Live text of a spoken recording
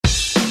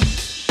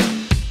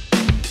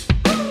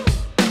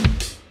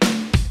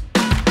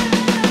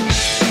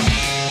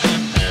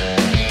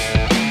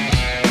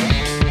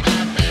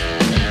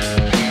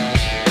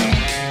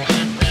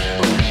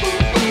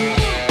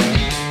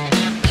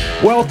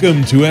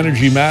Welcome to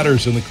Energy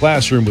Matters in the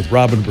Classroom with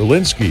Robin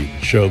Berlinski,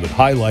 the show that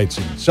highlights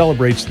and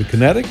celebrates the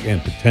kinetic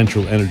and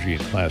potential energy in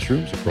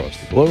classrooms across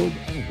the globe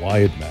and why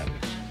it matters.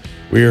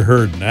 We are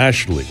heard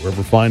nationally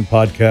wherever fine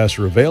podcasts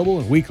are available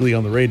and weekly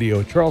on the radio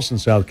in Charleston,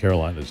 South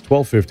Carolina's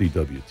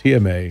 1250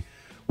 WTMA,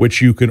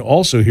 which you can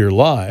also hear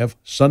live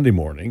Sunday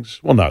mornings.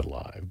 Well, not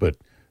live, but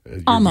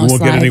you won't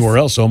get anywhere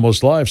else.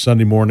 Almost live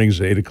Sunday mornings,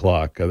 8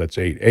 o'clock. That's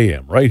 8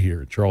 a.m. right here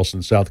in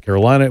Charleston, South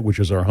Carolina, which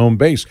is our home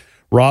base.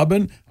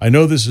 Robin, I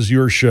know this is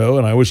your show,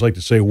 and I always like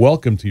to say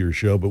welcome to your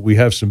show, but we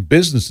have some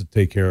business to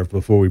take care of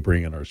before we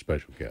bring in our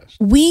special guest.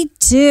 We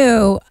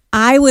do.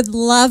 I would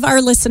love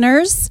our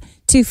listeners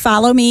to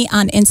follow me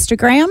on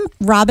Instagram,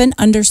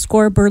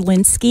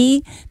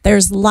 Robin_Berlinski.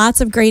 There's lots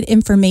of great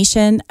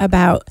information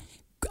about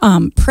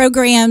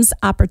programs,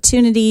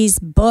 opportunities,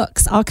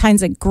 books, all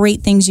kinds of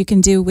great things you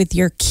can do with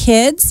your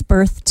kids,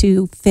 birth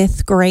to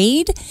 5th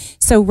grade.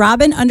 So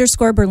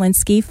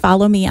Robin_Berlinski,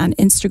 follow me on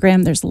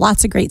Instagram. There's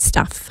lots of great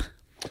stuff.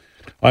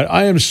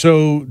 I am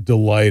so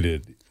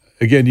delighted.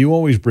 Again, you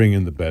always bring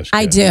in the best guests.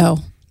 I do.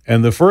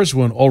 And the first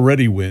one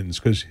already wins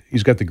because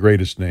he's got the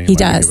greatest name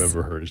I've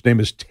ever heard. His name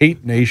is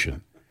Tate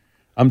Nation.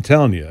 I'm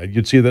telling you,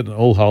 you'd see that in an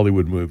old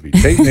Hollywood movie.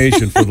 Tate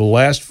Nation, for the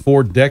last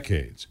 4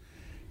 decades,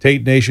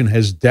 Tate Nation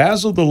has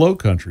dazzled the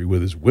Lowcountry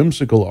with his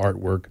whimsical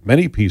artwork,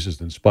 many pieces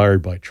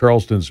inspired by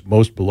Charleston's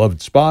most beloved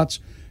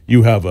spots.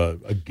 You have a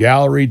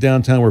gallery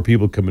downtown where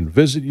people come and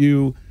visit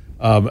you.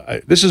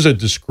 This is a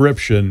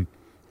description,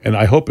 and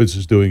I hope this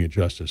is doing it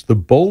justice. The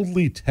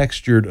boldly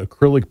textured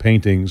acrylic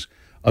paintings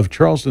of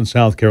Charleston,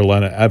 South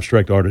Carolina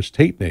abstract artist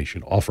Tate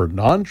Nation offer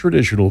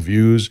non-traditional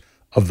views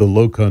of the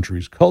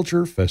Lowcountry's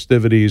culture,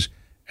 festivities,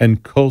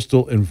 and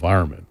coastal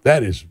environment.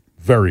 That is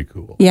very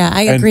cool. Yeah,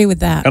 I agree with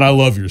that. And I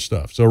love your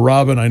stuff. So,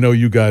 Robin, I know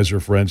you guys are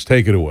friends.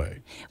 Take it away.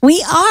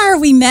 We are.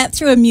 We met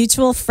through a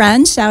mutual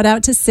friend. Shout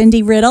out to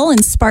Cindy Riddle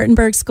in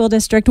Spartanburg School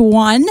District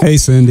 1. Hey,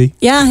 Cindy.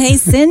 Yeah, hey,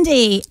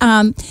 Cindy.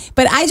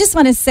 But I just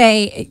want to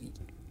say,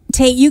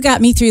 Tate, you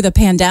got me through the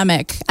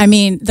pandemic. I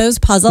mean, those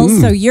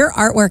puzzles, so your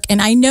artwork,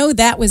 and I know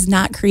that was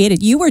not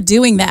created. You were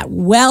doing that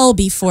well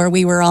before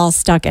we were all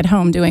stuck at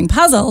home doing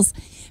puzzles.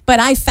 But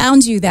I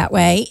found you that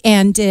way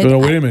and did. No,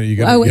 wait a minute.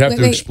 You have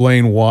to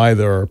explain why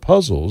there are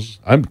puzzles.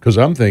 Because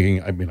I'm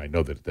thinking, I mean, I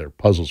know that there are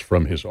puzzles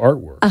from his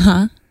artwork.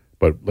 Uh-huh.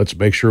 But let's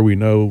make sure we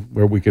know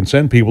where we can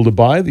send people to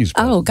buy these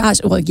puzzles. Oh,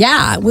 gosh. Well,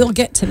 yeah, we'll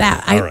get to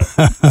that. All right.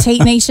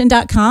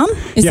 TateNation.com.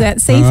 Is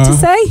that safe to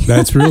say?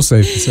 That's real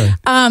safe to say.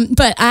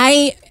 But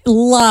I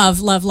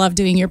love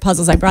doing your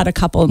puzzles. I brought a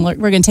couple and we're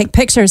going to take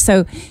pictures.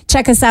 So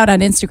check us out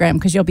on Instagram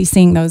because you'll be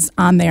seeing those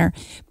on there.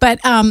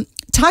 But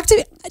talk to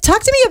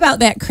me about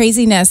that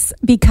craziness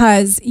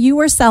because you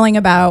were selling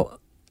about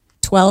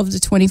 12 to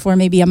 24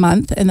 maybe a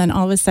month, and then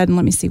all of a sudden,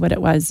 let me see what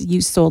it was.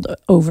 You sold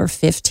over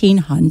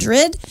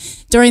 1,500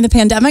 during the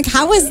pandemic.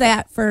 How was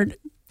that for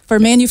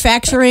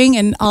manufacturing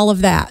and all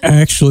of that?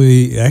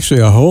 Actually,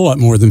 a whole lot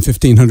more than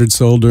 1,500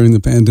 sold during the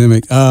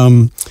pandemic.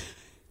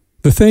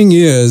 The thing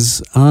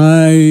is,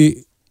 I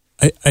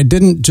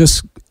didn't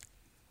just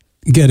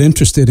get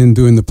interested in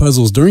doing the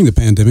puzzles during the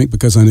pandemic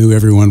because I knew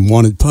everyone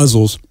wanted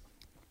puzzles.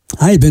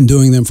 I had been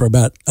doing them for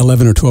about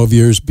 11 or 12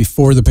 years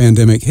before the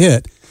pandemic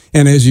hit.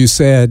 And as you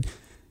said,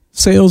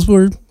 sales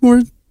were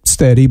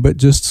steady, but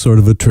just sort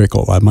of a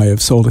trickle. I might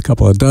have sold a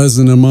couple of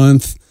dozen a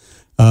month.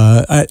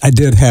 I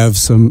did have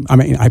some,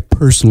 I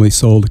personally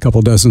sold a couple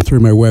of dozen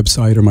through my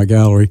website or my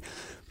gallery.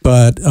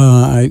 But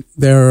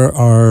there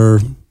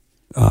are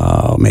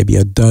maybe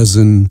a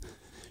dozen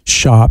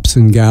shops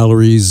and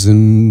galleries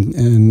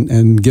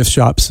and gift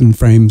shops and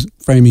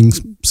framing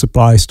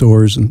supply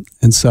stores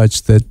and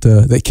such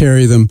that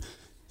carry them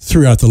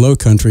throughout the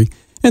Lowcountry,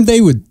 and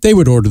they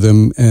would order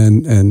them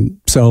and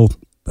sell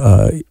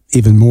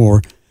even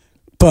more.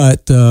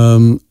 But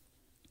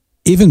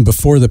even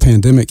before the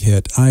pandemic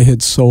hit, I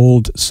had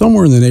sold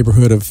somewhere in the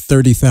neighborhood of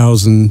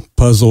 30,000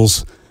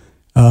 puzzles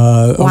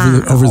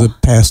over the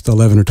past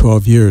 11 or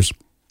 12 years.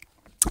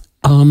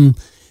 Then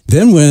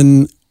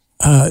when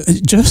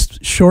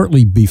just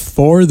shortly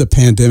before the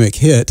pandemic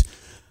hit,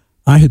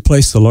 I had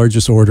placed the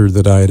largest order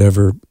that I had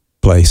ever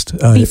placed.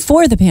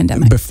 Before the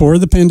pandemic? Before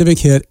the pandemic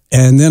hit.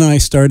 And then I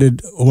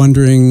started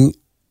wondering,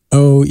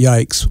 oh,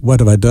 yikes, what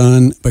have I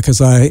done?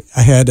 Because I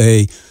had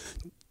a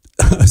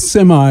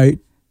semi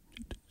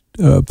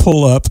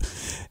pull-up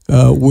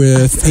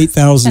with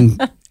 8,000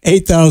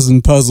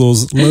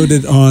 puzzles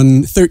loaded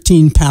on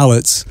 13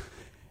 pallets.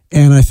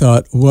 And I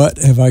thought, what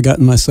have I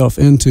gotten myself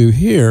into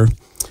here?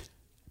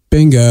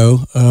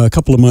 Bingo. A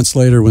couple of months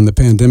later, when the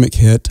pandemic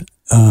hit,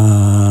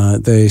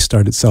 they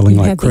started selling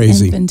like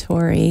crazy. The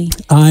inventory.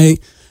 I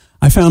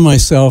found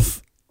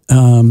myself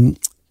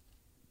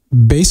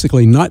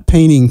basically not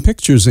painting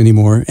pictures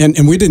anymore.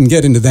 And we didn't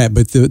get into that,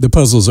 but the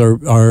puzzles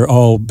are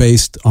all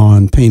based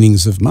on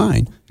paintings of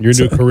mine. Your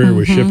new career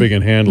was shipping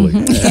and handling.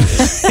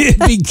 It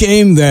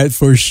became that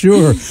for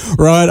sure.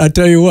 Rod, I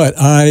tell you what,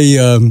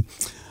 I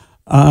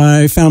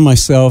found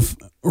myself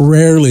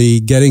rarely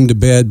getting to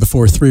bed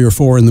before 3 or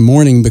 4 in the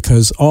morning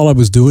because all I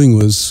was doing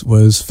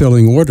was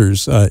filling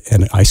orders.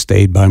 And I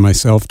stayed by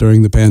myself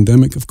during the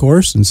pandemic, of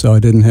course, and so I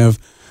didn't have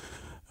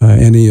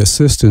any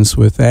assistance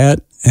with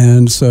that.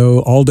 And so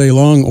all day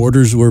long,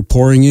 orders were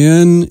pouring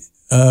in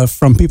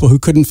from people who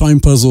couldn't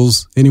find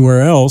puzzles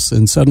anywhere else.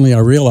 And suddenly I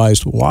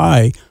realized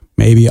why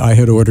maybe I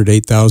had ordered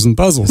 8,000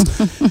 puzzles.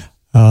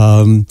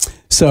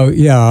 So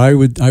yeah, I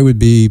would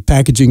be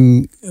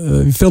packaging,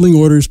 filling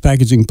orders,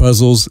 packaging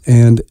puzzles,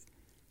 and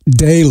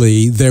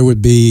daily there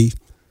would be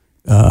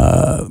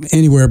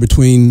anywhere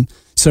between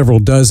several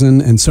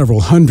dozen and several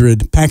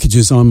hundred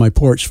packages on my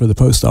porch for the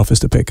post office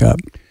to pick up.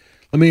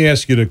 Let me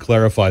ask you to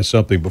clarify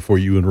something before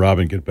you and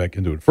Robin get back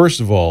into it. First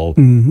of all,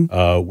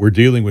 we're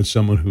dealing with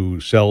someone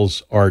who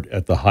sells art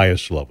at the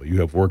highest level.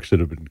 You have works that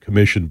have been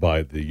commissioned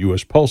by the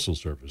U.S. Postal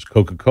Service,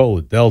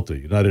 Coca-Cola, Delta,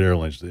 United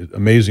Airlines, the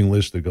amazing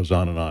list that goes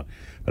on and on.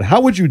 But how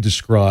would you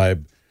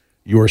describe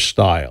your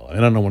style?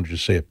 And I don't want to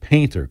just say a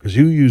painter, because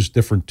you use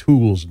different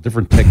tools and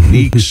different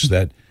techniques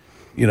that,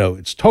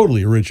 it's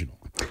totally original.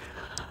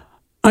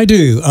 I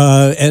do.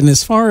 And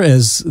as far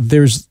as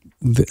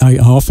I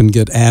often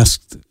get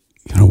asked,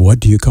 what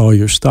do you call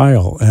your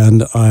style?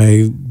 And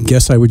I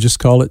guess I would just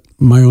call it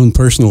my own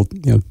personal,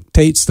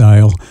 Tate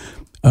style,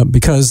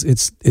 because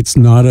it's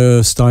not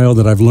a style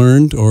that I've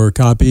learned or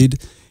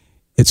copied.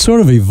 It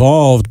sort of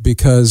evolved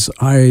because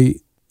I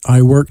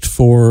worked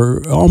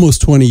for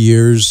almost 20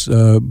 years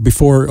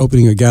before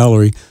opening a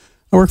gallery.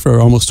 I worked for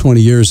almost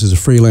 20 years as a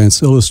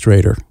freelance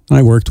illustrator.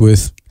 I worked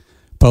with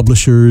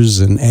publishers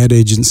and ad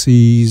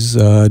agencies.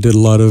 I did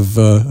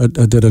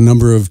a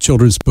number of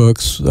children's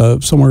books,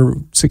 somewhere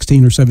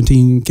 16 or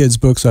 17 kids'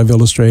 books I've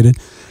illustrated.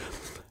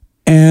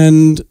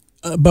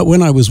 But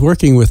when I was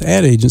working with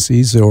ad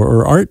agencies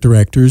or art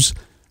directors,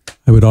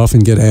 I would often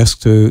get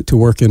asked to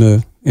work in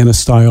a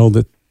style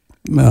that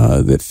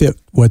fit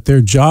what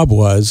their job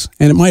was.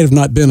 And it might have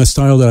not been a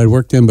style that I'd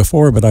worked in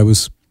before, but I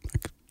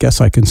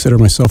guess I consider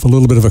myself a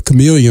little bit of a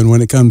chameleon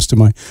when it comes to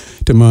my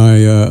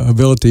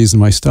abilities and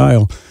my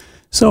style.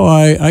 So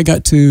I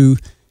got to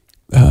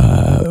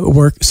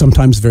work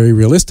sometimes very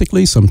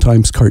realistically,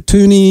 sometimes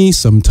cartoony,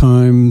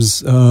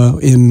 sometimes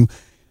in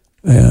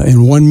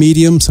one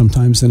medium,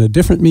 sometimes in a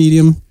different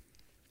medium.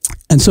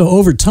 And so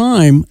over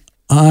time,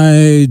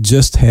 I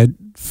just had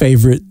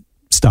favorite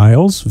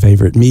styles,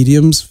 favorite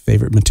mediums,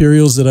 favorite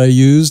materials that I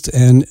used,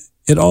 and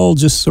it all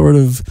just sort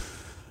of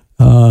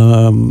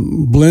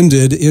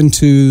blended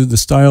into the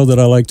style that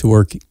I like to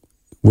work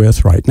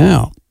with right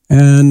now.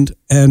 And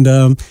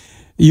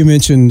you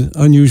mentioned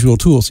unusual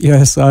tools.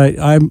 Yes,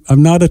 I'm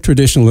not a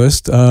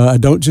traditionalist. I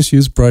don't just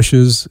use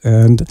brushes,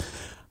 and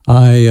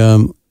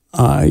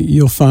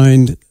you'll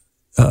find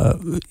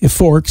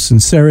forks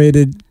and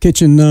serrated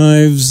kitchen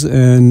knives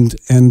and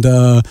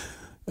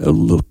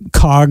little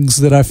cogs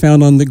that I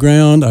found on the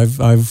ground.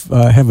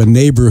 I have a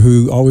neighbor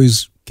who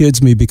always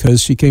kids me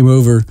because she came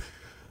over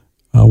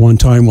one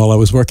time while I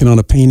was working on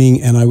a painting,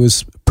 and I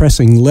was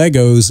pressing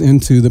Legos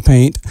into the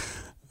paint.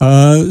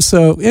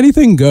 So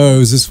anything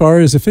goes as far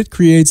as if it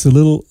creates a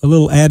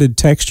little added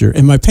texture.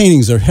 And my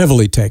paintings are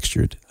heavily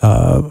textured.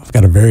 I've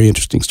got a very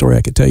interesting story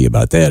I could tell you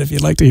about that if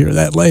you'd like to hear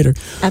that later.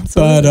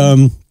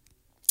 Absolutely.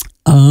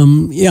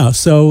 But yeah,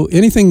 so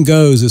anything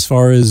goes as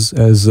far as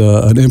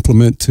an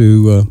implement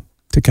to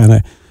kind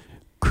of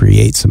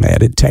create some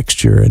added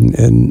texture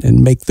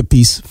and make the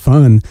piece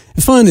fun.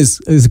 Fun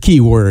is a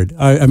key word.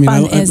 I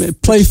mean,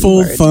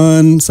 playful,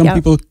 fun. Some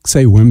people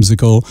say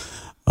whimsical.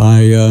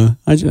 I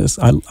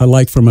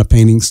like for my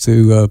paintings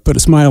to put a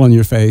smile on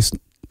your face.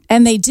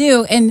 And they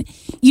do. And,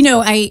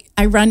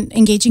 I run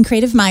Engaging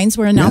Creative Minds.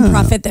 We're a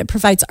nonprofit that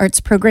provides arts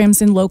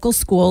programs in local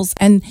schools.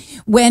 And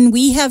when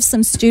we have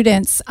some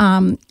students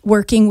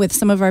working with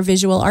some of our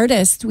visual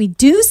artists, we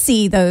do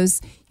see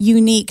those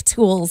unique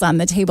tools on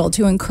the table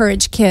to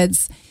encourage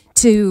kids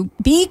to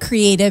be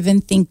creative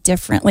and think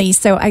differently.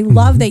 So I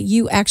love that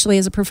you actually,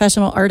 as a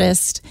professional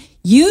artist,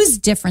 use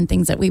different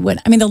things that we would.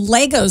 I mean, the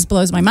Legos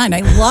blows my mind. I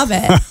love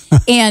it.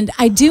 And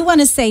I do want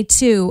to say,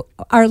 too,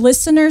 our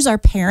listeners are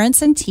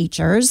parents and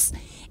teachers.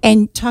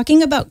 And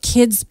talking about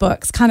kids'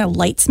 books kind of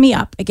lights me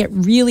up. I get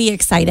really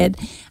excited.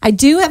 I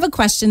do have a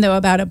question, though,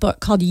 about a book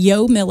called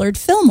Yo Millard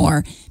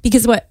Fillmore,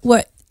 because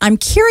what I'm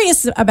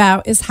curious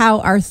about is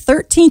how our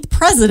 13th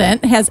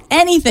president has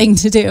anything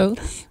to do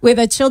with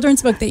a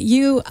children's book that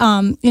you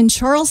in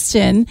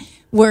Charleston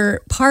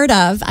were part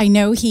of. I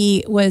know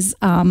he was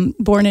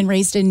born and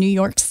raised in New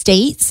York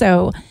State,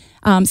 so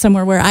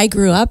somewhere where I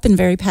grew up and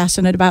very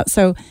passionate about.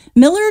 So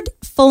Millard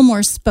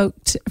Fillmore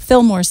spoke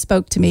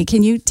to me.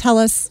 Can you tell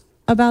us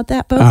about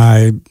that book?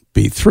 I'd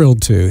be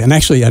thrilled to. And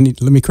actually,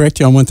 let me correct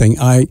you on one thing.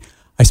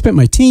 I spent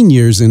my teen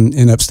years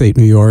in upstate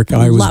New York.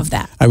 Love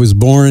that. I was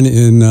born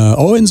in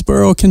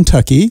Owensboro,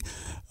 Kentucky.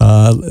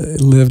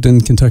 Lived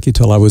in Kentucky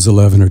till I was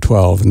 11 or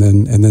 12,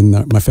 and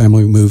then my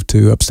family moved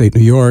to upstate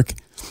New York.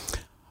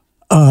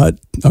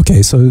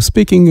 Okay, so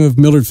speaking of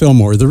Millard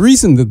Fillmore, the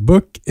reason the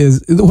book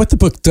is what the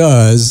book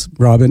does,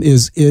 Robin,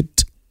 is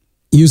it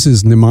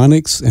uses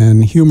mnemonics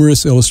and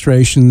humorous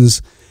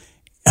illustrations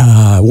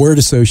word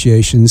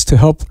associations to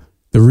help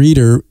the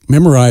reader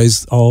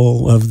memorize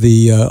all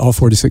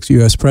 46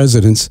 U.S.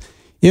 presidents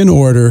in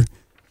order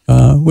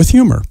with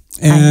humor.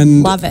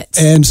 And I love it.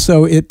 And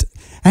so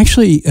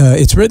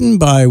it's written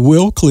by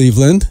Will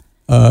Cleveland,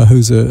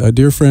 who's a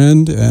dear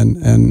friend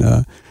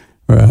and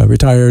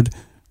retired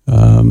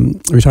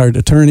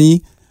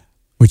attorney,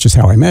 which is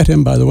how I met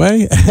him, by the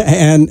way,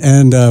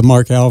 and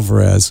Mark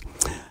Alvarez.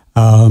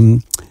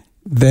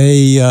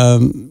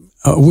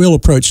 Will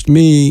approached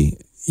me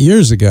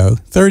years ago,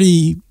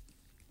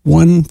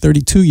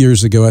 32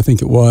 years ago, I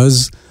think it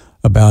was,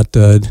 about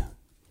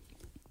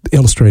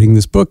illustrating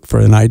this book for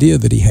an idea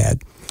that he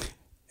had.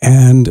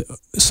 And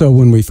so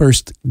when we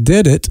first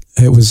did it,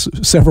 it was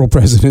several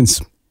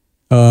presidents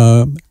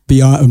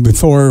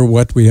before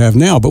what we have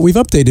now. But we've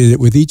updated it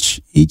with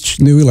each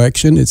new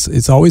election.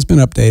 It's always been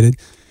updated.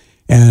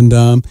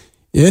 And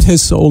it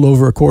has sold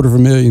over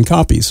 250,000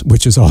 copies,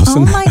 which is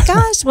awesome. Oh my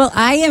gosh. Well,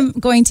 I am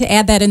going to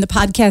add that in the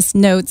podcast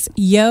notes.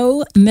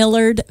 Yo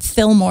Millard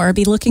Fillmore.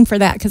 Be looking for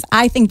that because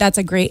I think that's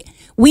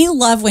we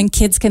love when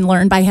kids can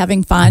learn by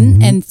having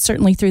fun, and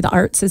certainly through the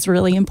arts is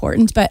really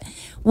important. But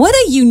what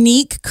a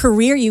unique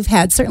career you've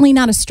had. Certainly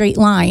not a straight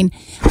line.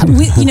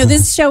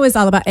 This show is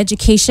all about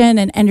education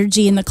and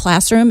energy in the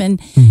classroom.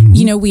 And,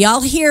 we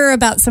all hear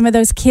about some of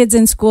those kids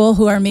in school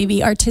who are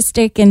maybe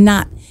artistic and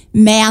not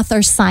math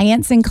or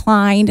science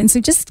inclined. And so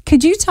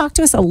could you talk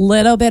to us a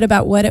little bit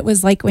about what it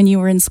was like when you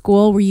were in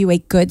school? Were you a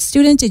good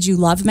student? Did you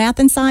love math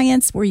and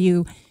science? Were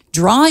you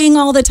drawing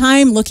all the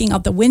time, looking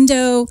out the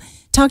window?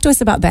 Talk to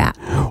us about that.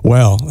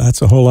 Well,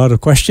 that's a whole lot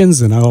of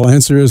questions, and I'll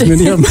answer as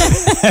many of them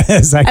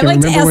as I can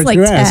remember what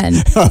you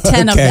asked.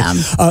 10 of them.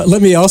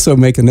 Let me also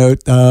make a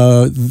note.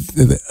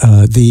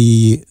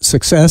 The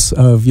success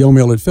of Yo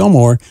Millard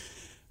Fillmore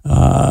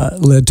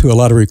led to a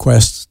lot of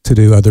requests to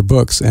do other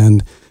books,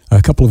 and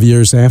a couple of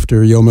years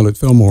after Yo Millard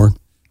Fillmore,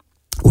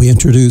 we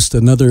introduced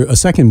a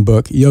second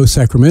book, Yo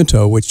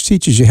Sacramento, which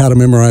teaches you how to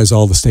memorize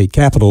all the state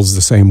capitals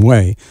the same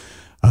way.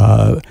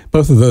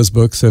 Both of those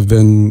books have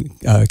been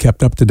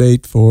kept up to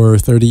date for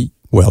 30.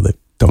 Well, they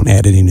don't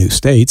add any new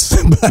states,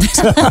 but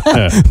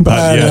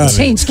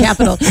change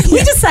capital. We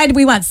decided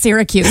we want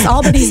Syracuse.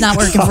 Albany's not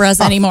working for us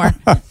anymore.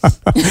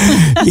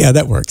 Yeah,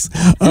 that works.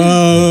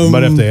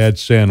 Might have to add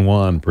San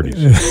Juan pretty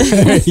soon.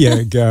 There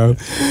you go.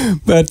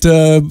 But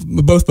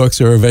both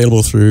books are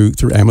available through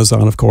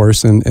Amazon, of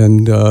course,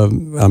 and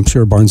I'm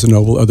sure Barnes &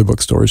 Noble, other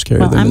bookstores carry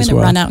them as well. I'm going to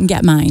run out and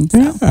get mine.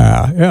 So.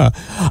 Yeah.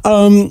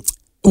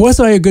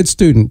 Was I a good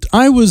student?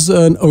 I was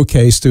an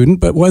okay student,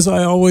 but was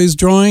I always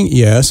drawing?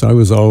 Yes, I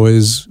was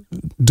always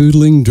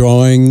doodling,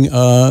 drawing.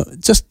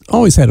 Just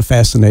always had a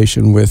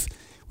fascination with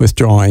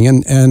drawing.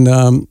 And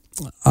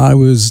I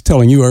was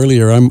telling you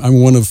earlier, I'm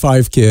one of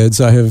 5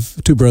 kids. I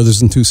have 2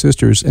 brothers and 2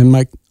 sisters, and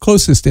my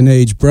closest in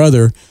age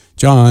brother,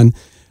 John,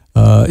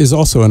 is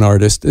also an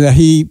artist.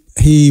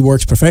 He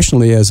works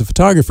professionally as a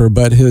photographer,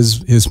 but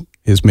his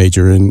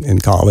major in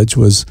college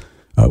was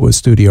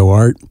studio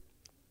art.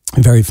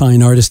 A very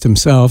fine artist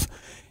himself.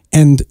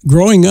 And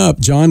growing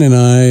up, John and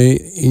I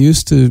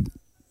used to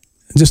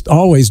just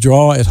always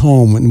draw at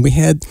home. And we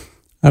had,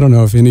 I don't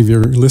know if any of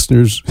your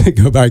listeners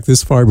go back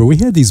this far, but we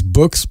had these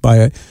books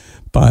by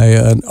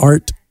an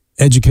art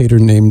educator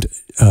named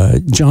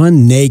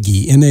John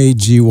Nagy,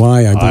 Nagy, I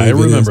believe. I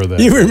remember that.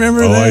 You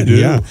remember that? I do.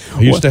 Yeah. I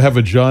used to have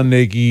a John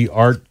Nagy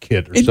art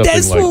kit or something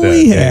That's like that. what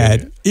we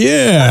had.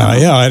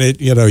 Yeah. And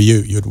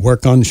you'd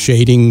work on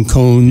shading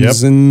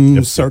cones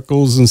and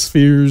circles and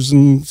spheres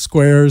and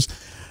squares.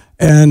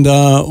 And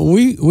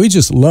we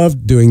just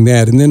loved doing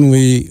that. And then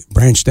we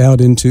branched out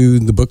into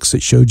the books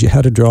that showed you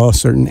how to draw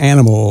certain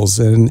animals.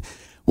 And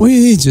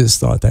we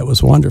just thought that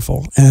was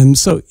wonderful. And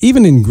so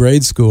even in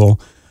grade school,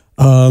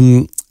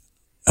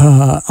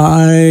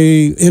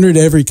 I entered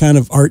every kind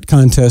of art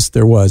contest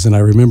there was. And I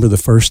remember the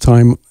first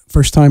time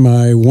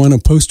I won a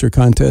poster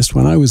contest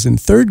when I was in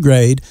 3rd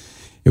grade.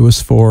 It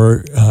was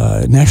for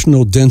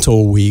National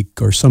Dental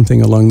Week or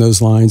something along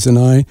those lines.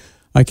 And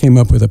I came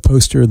up with a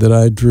poster that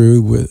I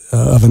drew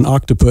of an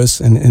octopus,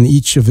 and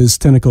each of his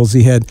tentacles,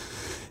 he had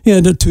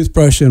a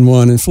toothbrush in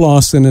one and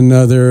floss in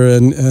another,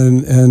 and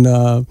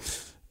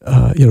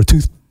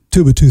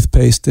tube of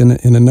toothpaste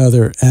in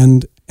another.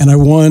 And I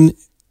won.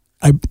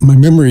 My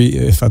memory,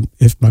 if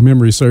my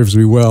memory serves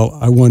me well,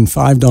 I won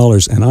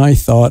 $5, and I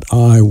thought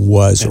I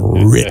was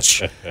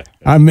rich.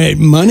 I made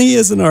money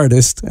as an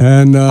artist,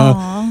 and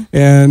I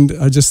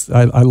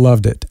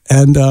loved it.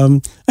 And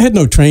I had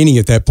no training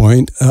at that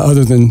point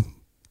other than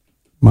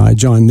my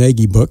John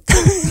Nagy book.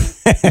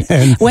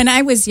 When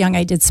I was young,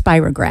 I did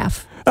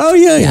spirograph. Oh,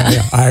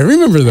 yeah. I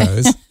remember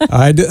those.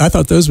 I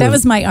thought those were... That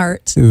was my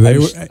art.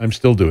 I'm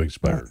still doing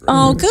spirograph.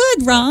 Oh,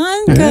 good,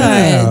 Ron. Good.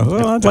 Yeah.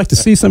 Well, I'd like to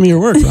see some of your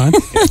work, Ron.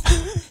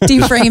 Do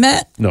you frame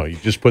it? No, you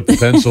just put the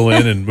pencil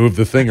in and move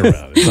the thing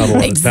around. It's not a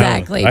lot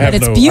exactly. of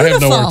talent. But it's beautiful. I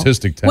have no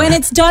artistic talent. When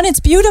it's done, it's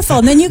beautiful.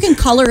 And then you can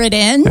color it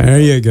in. There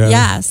you go.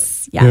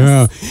 Yes.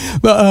 Yeah.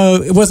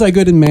 But was I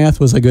good in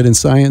math? Was I good in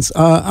science?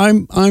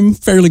 I'm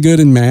fairly good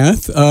in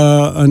math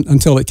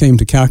until it came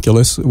to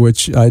calculus,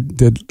 which I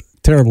did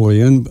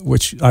terribly in,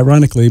 which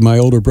ironically, my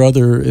older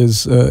brother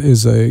is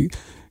a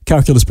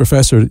calculus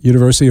professor at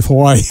University of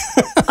Hawaii.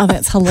 Oh,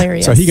 that's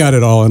hilarious. So he got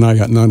it all, and I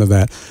got none of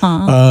that.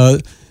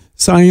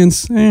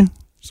 Science,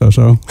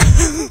 so-so.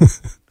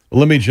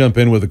 Let me jump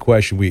in with a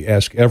question we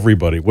ask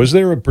everybody. Was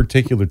there a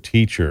particular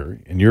teacher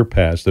in your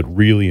past that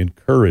really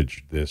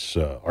encouraged this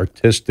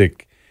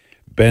artistic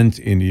bent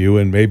in you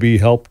and maybe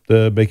helped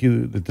make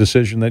you the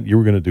decision that you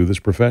were going to do this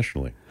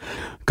professionally?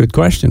 Good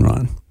question,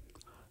 Ron.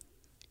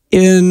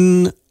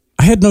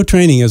 I had no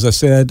training, as I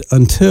said,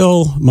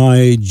 until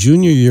my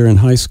junior year in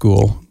high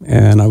school,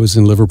 and I was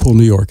in Liverpool,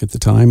 New York at the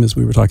time, as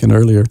we were talking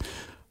earlier.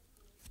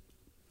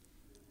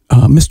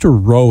 Mr.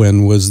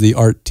 Rowan was the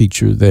art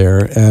teacher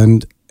there,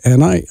 and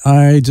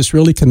I just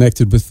really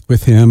connected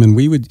with him, and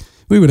we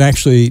would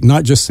actually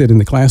not just sit in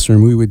the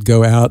classroom. We would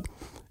go out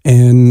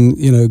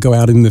and go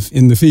out in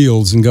the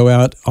fields and go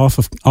out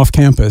off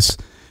campus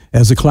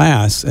as a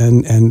class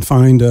and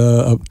find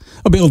a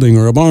building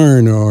or a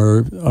barn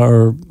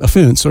or a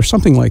fence or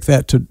something like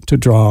that to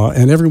draw,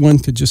 and everyone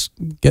could just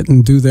get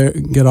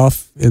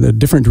off in a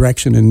different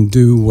direction and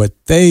do what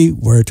they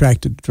were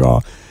attracted to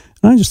draw.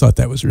 And I just thought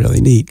that was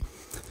really neat.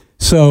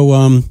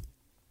 So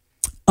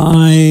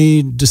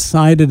I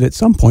decided at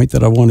some point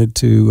that I wanted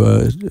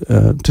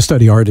to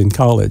study art in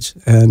college,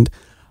 and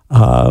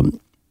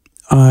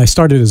I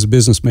started as a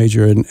business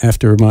major, and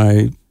after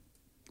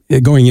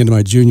going into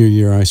my junior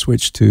year, I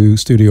switched to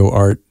studio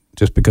art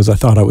just because I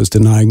thought I was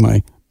denying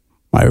my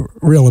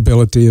real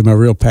ability and my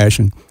real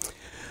passion.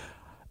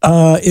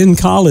 In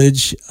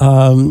college,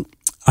 I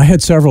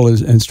had several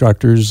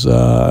instructors.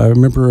 I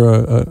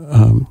remember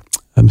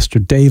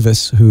Mr.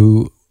 Davis,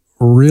 who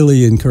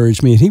really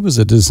encouraged me. He was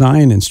a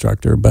design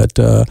instructor, but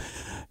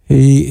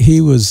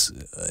he was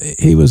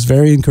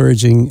very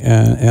encouraging,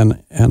 and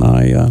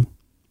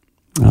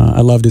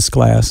I loved his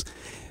class.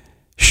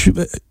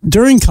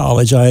 During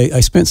college, I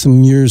spent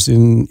some years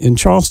in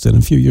Charleston,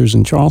 a few years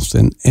in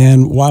Charleston,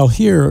 and while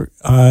here,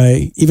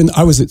 I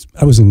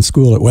was in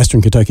school at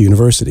Western Kentucky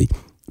University,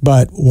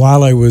 but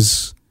while I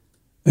was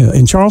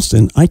in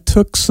Charleston, I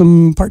took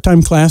some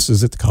part-time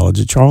classes at the College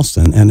of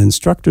Charleston. An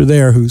instructor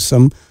there, who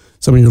some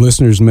of your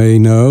listeners may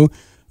know,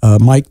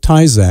 Mike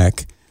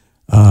Tyzak,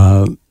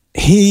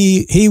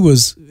 he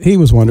was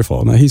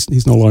wonderful. Now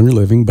he's no longer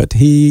living, but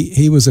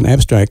he was an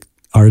abstract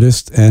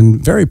artist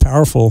and very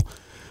powerful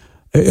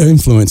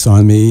influence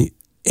on me.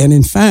 And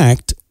in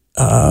fact,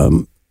 I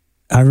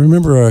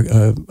remember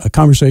a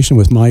conversation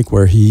with Mike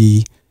where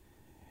he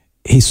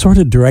sort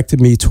of directed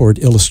me toward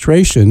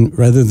illustration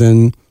rather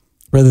than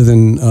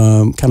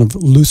kind of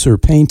looser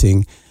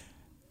painting,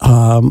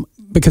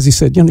 because he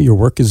said, your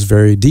work is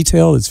very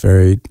detailed, it's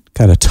very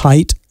kind of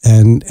tight,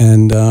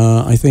 and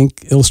I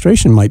think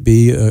illustration might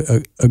be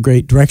a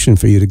great direction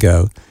for you to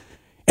go.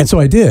 And so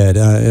I did.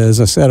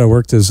 As I said, I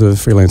worked as a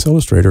freelance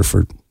illustrator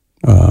for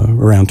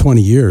around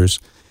 20 years.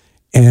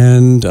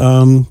 And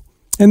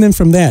then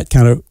from that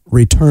kind of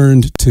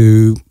returned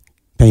to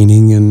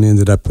painting and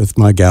ended up with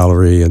my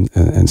gallery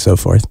and so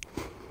forth.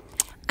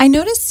 I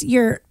notice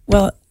your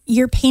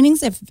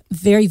paintings have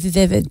very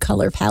vivid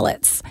color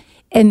palettes,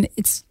 and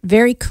it's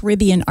very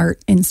Caribbean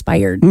art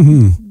inspired.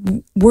 Mm-hmm.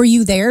 Were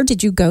you there?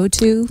 Did you go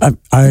to the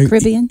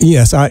Caribbean?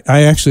 Yes, I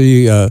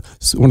actually,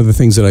 one of the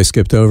things that I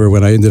skipped over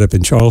when I ended up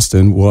in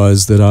Charleston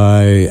was that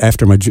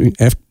after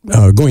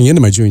going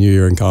into my junior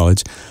year in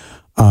college,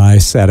 I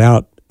sat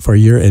out for a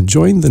year and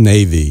joined the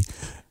Navy.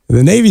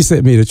 The Navy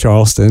sent me to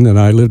Charleston, and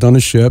I lived on a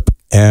ship,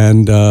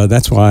 and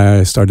that's why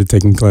I started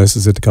taking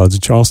classes at the College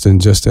of Charleston,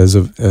 just as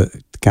to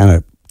kind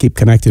of keep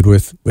connected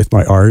with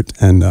my art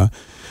and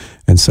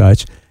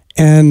such.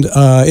 And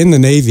in the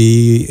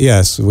Navy,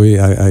 yes,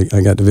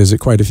 I got to visit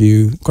quite a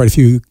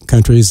few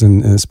countries,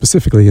 and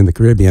specifically in the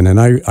Caribbean. And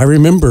I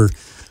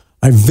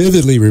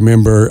vividly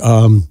remember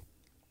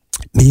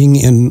being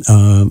in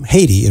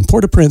Haiti, in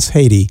Port-au-Prince,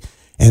 Haiti,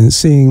 and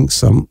seeing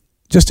some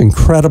just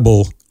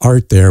incredible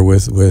art there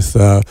with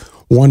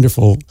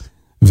wonderful,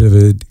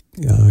 vivid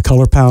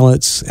color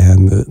palettes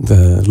and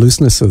the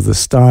looseness of the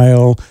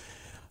style.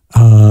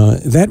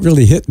 That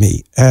really hit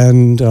me,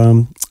 and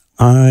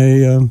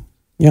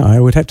I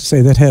would have to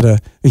say that had a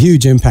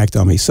huge impact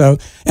on me. So,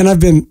 and I've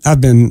been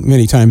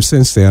many times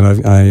since then.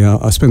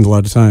 I spend a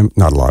lot of time,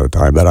 not a lot of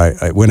time, but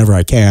I whenever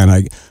I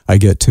can, I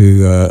get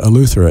to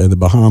Eleuthera in the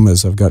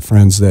Bahamas. I've got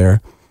friends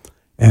there,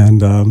 and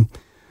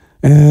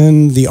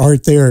the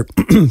art there,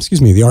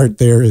 the art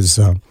there is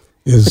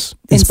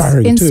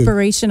inspiring,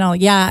 inspirational,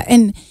 too. Yeah.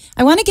 And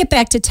I want to get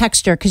back to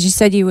texture, because you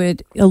said you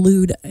would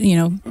allude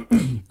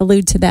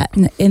to that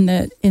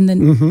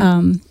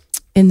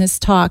in this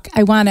talk.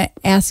 I want to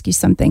ask you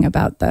something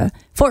about the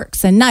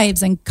forks and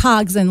knives and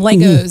cogs and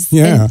Legos.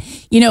 Yeah.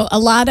 And, a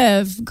lot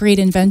of great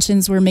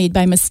inventions were made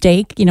by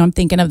mistake. I'm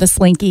thinking of the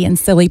Slinky and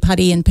Silly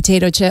Putty and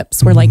potato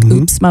chips were like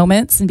oops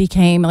moments and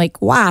became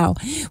like, wow.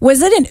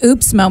 Was it an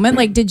oops moment?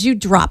 Like, did you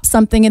drop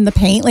something in the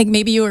paint? Like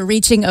maybe you were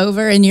reaching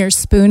over and your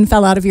spoon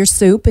fell out of your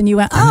soup and you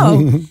went,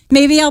 oh,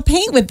 maybe I'll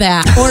paint with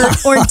that.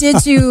 Or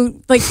did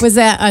you, like, was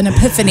that an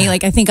epiphany?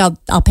 Like, I think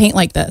I'll paint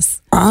like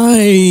this.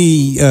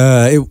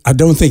 I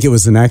don't think it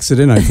was an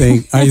accident. I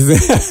think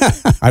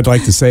I'd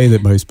like to say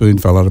that my spoon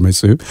fell out of my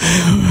soup.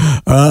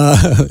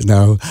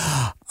 No,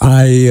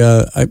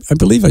 I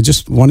believe I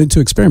just wanted to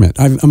experiment.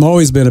 I'm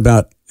always been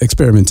about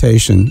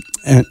experimentation.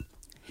 And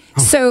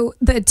so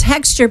the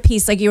texture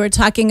piece, like you were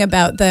talking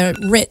about, the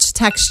rich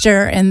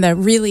texture and the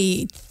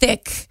really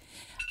thick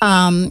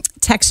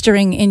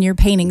texturing in your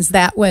paintings,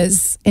 that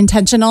was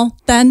intentional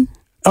then?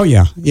 Oh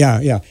yeah.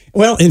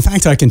 Well, in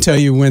fact, I can tell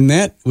you when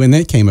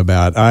that came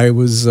about. I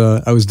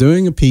was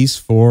doing a piece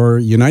for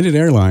United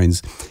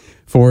Airlines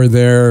for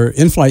their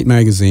in-flight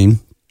magazine,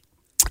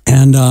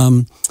 and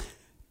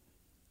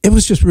it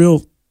was just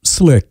real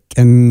slick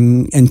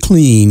and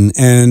clean.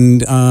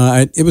 And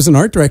it was an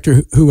art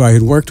director who I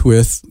had worked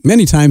with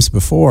many times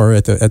before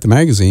at the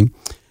magazine,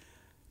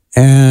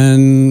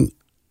 and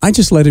I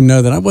just let him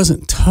know that I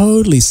wasn't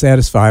totally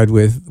satisfied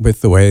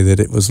with the way that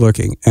it was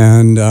looking,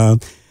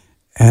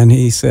 and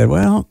he said,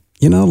 well,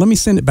 let me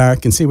send it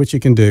back and see what you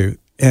can do.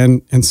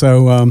 And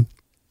so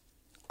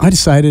I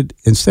decided,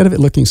 instead of it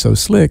looking so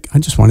slick, I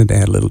just wanted to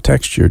add a little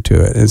texture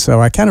to it. And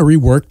so I kind of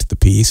reworked the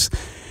piece,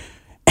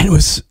 and it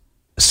was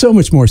so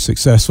much more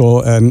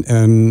successful,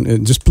 and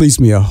it just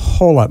pleased me a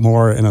whole lot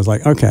more. And I was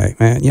like, okay,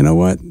 man, you know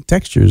what?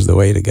 Texture is the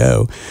way to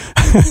go.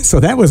 So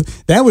that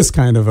was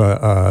kind of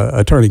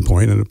a turning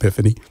point, an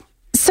epiphany.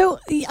 So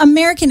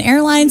American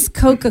Airlines,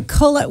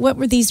 Coca-Cola, what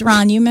were these,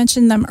 Ron? You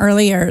mentioned them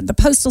earlier. The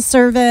Postal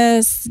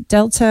Service,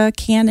 Delta,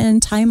 Canon,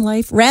 Time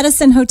Life,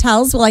 Radisson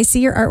Hotels. Will I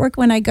see your artwork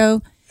when I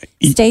go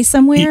stay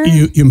somewhere?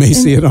 You may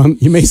see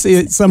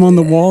it some on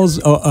the walls.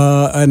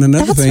 And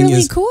another thing really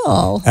is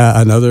cool.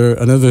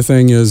 Another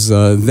thing is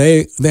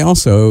they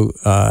also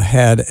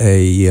had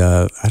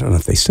I don't know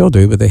if they still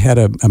do, but they had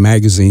a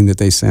magazine that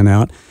they sent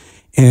out.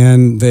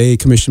 And they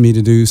commissioned me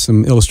to do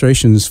some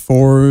illustrations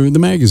for the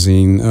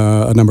magazine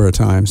a number of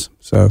times.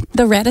 So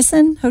the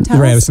Radisson Hotels?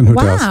 The Radisson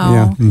Hotels, wow.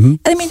 Yeah. Mm-hmm.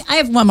 I mean, I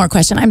have one more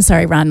question. I'm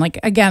sorry, Ron. Like,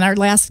 again, our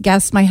last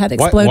guest, my head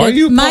exploded. Why are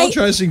you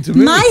apologizing to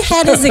me? My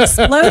head is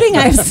exploding.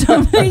 I have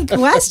so many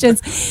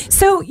questions.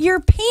 So you're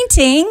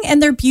painting,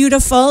 and they're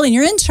beautiful, and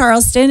you're in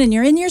Charleston, and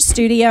you're in your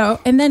studio,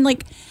 and then,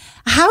 like,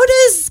 how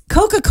does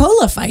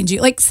Coca-Cola find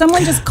you? Like,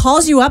 someone just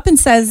calls you up and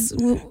says,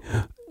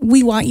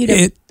 we want you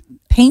to...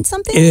 paint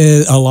something?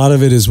 A lot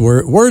of it is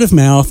word of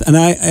mouth, and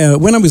I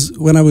when I was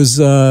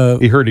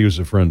he heard he was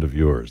a friend of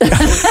yours.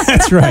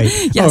 That's right.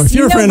 Yes, if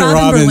you're a friend of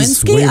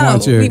Robin's, we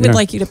want you. We would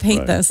like you to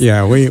paint this.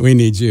 Yeah, we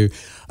need you.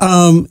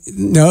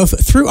 No,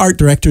 through art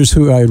directors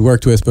who I had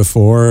worked with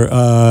before.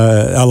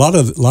 A lot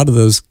of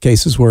those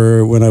cases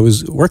were when I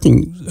was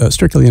working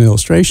strictly in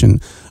illustration.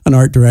 An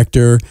art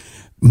director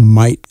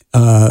might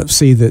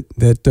see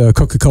that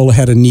Coca-Cola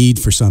had a need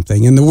for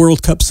something. And the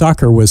World Cup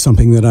soccer was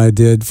something that I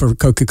did for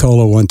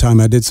Coca-Cola one time.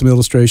 I did some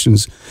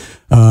illustrations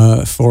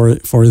for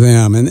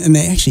them. And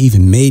they actually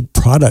even made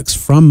products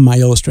from my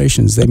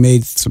illustrations. They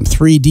made some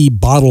 3D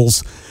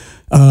bottles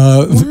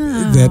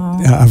that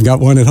I've got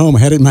one at home. I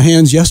had it in my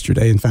hands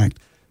yesterday, in fact.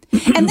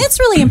 And that's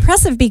really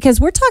impressive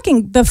because we're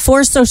talking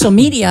before social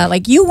media.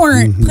 Like, you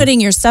weren't putting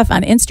your stuff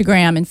on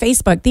Instagram and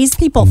Facebook. These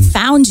people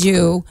found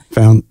you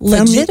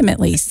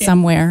legitimately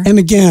somewhere. And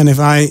again, if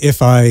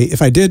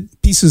I did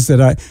pieces that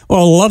a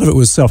lot of it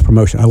was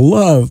self-promotion. I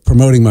love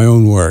promoting my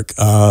own work.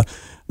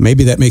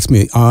 Maybe that makes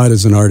me odd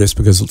as an artist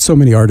because so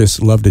many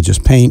artists love to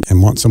just paint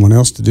and want someone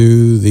else to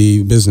do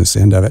the business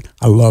end of it.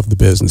 I love the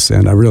business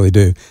end. I really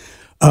do.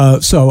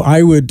 So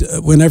I would,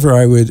 whenever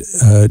I would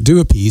do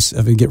a piece, I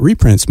would get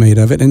reprints made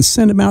of it and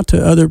send them out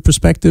to other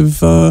prospective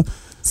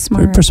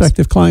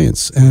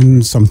clients,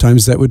 and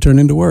sometimes that would turn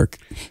into work.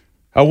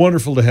 How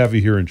wonderful to have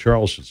you here in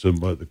Charleston. So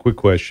the quick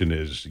question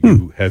is,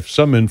 you have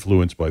some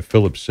influence by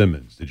Philip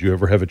Simmons. Did you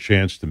ever have a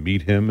chance to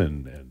meet him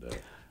and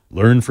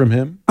learn from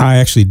him? I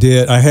actually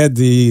did. I had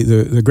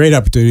the great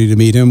opportunity to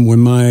meet him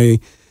when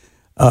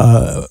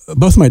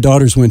both my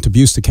daughters went to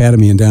Buste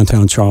Academy in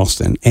downtown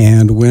Charleston.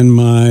 And when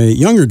my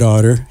younger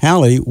daughter,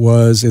 Hallie,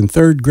 was in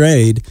third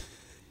grade,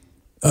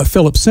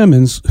 Philip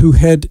Simmons, who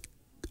had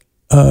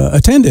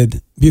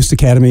attended Buste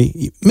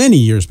Academy many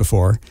years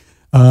before,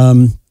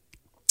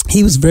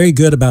 he was very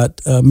good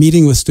about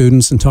meeting with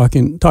students and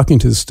talking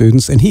to the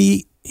students. And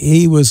he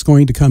was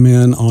going to come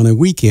in on a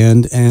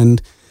weekend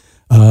and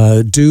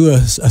do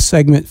a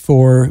segment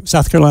for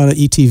South Carolina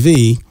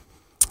ETV,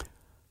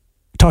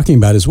 talking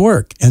about his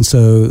work. And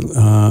so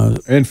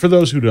and for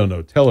those who don't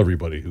know, tell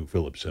everybody who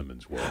Philip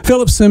Simmons was.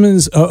 Philip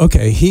Simmons,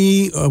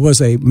 he was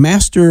a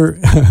master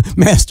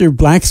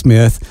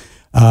blacksmith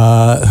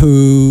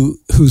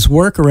whose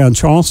work around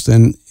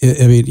Charleston,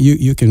 I mean,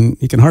 you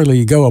can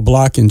hardly go a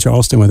block in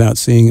Charleston without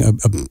seeing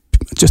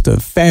just a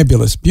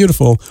fabulous,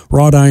 beautiful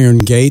wrought iron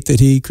gate that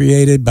he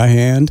created by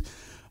hand,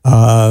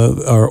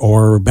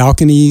 or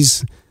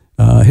balconies.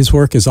 His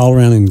work is all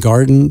around in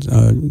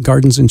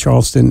gardens in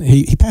Charleston.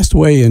 He passed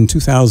away in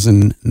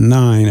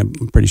 2009, I'm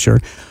pretty sure,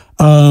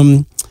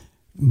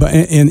 but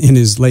in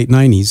his late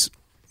 90s.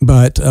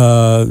 But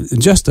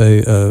just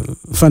a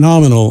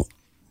phenomenal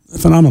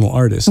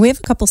artist. We have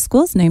a couple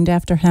schools named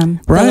after him.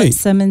 Right. Philip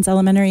Simmons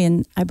Elementary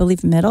and I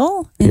believe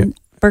Middle in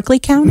Berkeley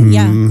County.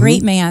 Yeah,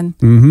 great man.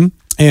 Mm-hmm.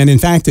 And in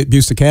fact, at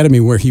Buste Academy,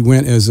 where he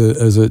went as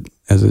a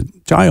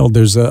child,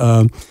 there's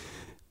a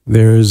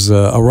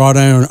wrought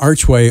iron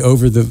archway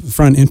over the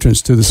front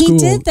entrance to the school. He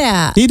did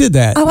that. He did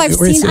that. Oh,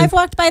 I've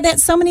walked by that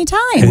so many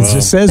times. It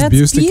just says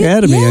Buste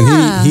Academy,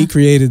 and he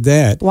created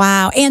that.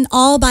 Wow, and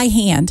all by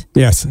hand.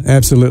 Yes,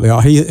 absolutely.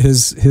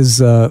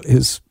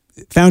 His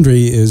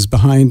foundry is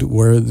behind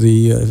where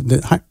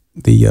the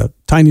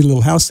tiny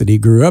little house that he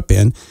grew up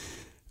in,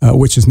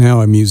 which is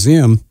now a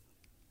museum.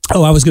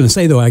 Oh, I was going to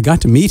say, though, I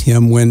got to meet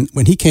him when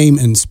he came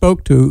and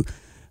spoke to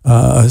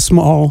a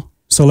small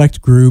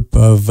select group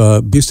of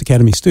Buste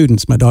Academy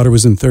students. My daughter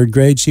was in 3rd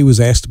grade. She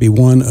was asked to be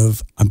one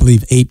of, I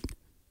believe, 8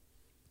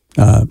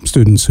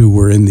 students who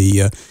were in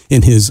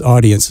his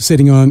audience,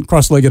 sitting on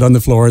cross-legged on the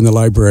floor in the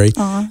library,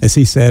 as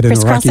he said, in a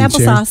rocking chair.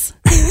 Applesauce.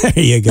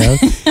 There you go.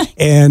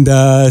 And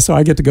so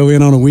I get to go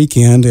in on a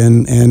weekend,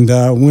 and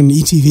when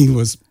ETV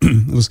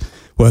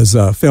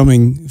was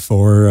filming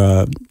for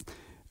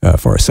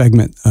a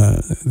segment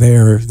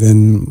there,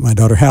 then my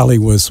daughter Hallie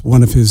was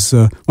one of his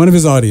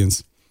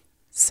audience.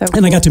 So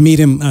and I got to meet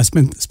him. I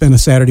spent a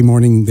Saturday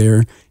morning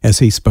there as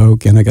he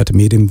spoke, and I got to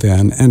meet him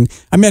then. And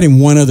I met him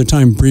one other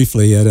time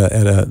briefly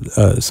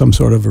at some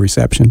sort of a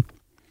reception.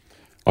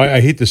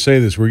 I hate to say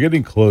this, we're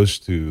getting close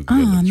to the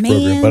end of this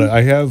program, but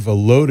I have a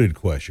loaded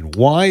question.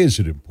 Why is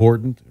it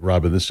important,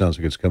 Robin? This sounds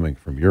like it's coming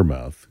from your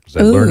mouth because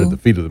I learned at the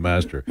feet of the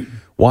master.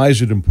 Why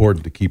is it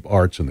important to keep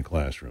arts in the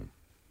classroom?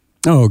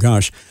 Oh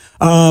gosh,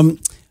 I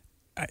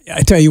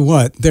tell you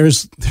what,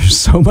 there's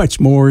so much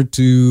more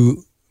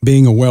to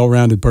being a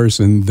well-rounded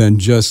person than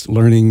just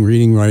learning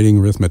reading, writing,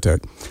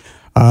 arithmetic.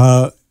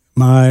 I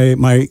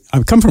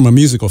come from a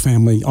musical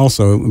family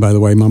also, by the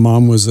way. My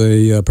mom was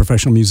a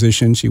professional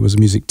musician. She was a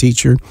music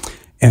teacher.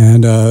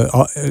 And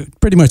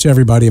pretty much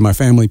everybody in my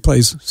family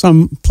plays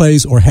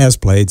or has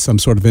played some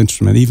sort of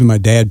instrument. Even my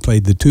dad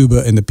played the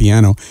tuba and the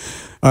piano.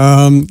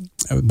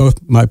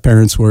 Both my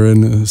parents were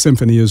in a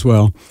symphony as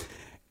well.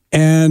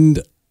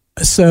 And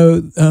so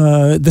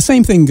the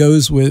same thing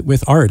goes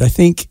with art. I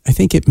think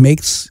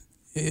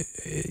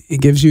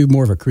it gives you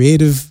more of a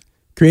creative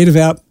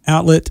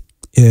outlet.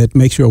 It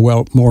makes you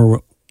a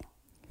more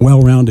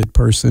well-rounded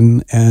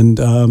person, and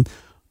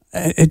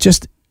it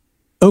just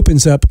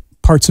opens up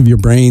parts of your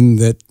brain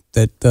that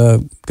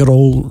good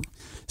old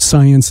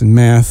science and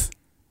math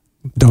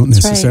don't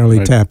necessarily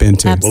tap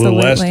into. Absolutely.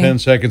 Well, the last 10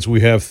 seconds we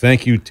have.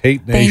 Thank you,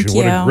 Tate Nation. Thank you.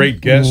 What a great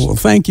guest. Well,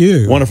 thank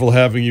you. Wonderful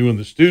having you in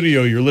the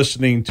studio. You're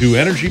listening to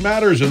Energy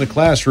Matters in the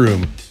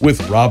Classroom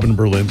with Robin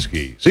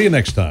Berlinski. See you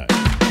next time.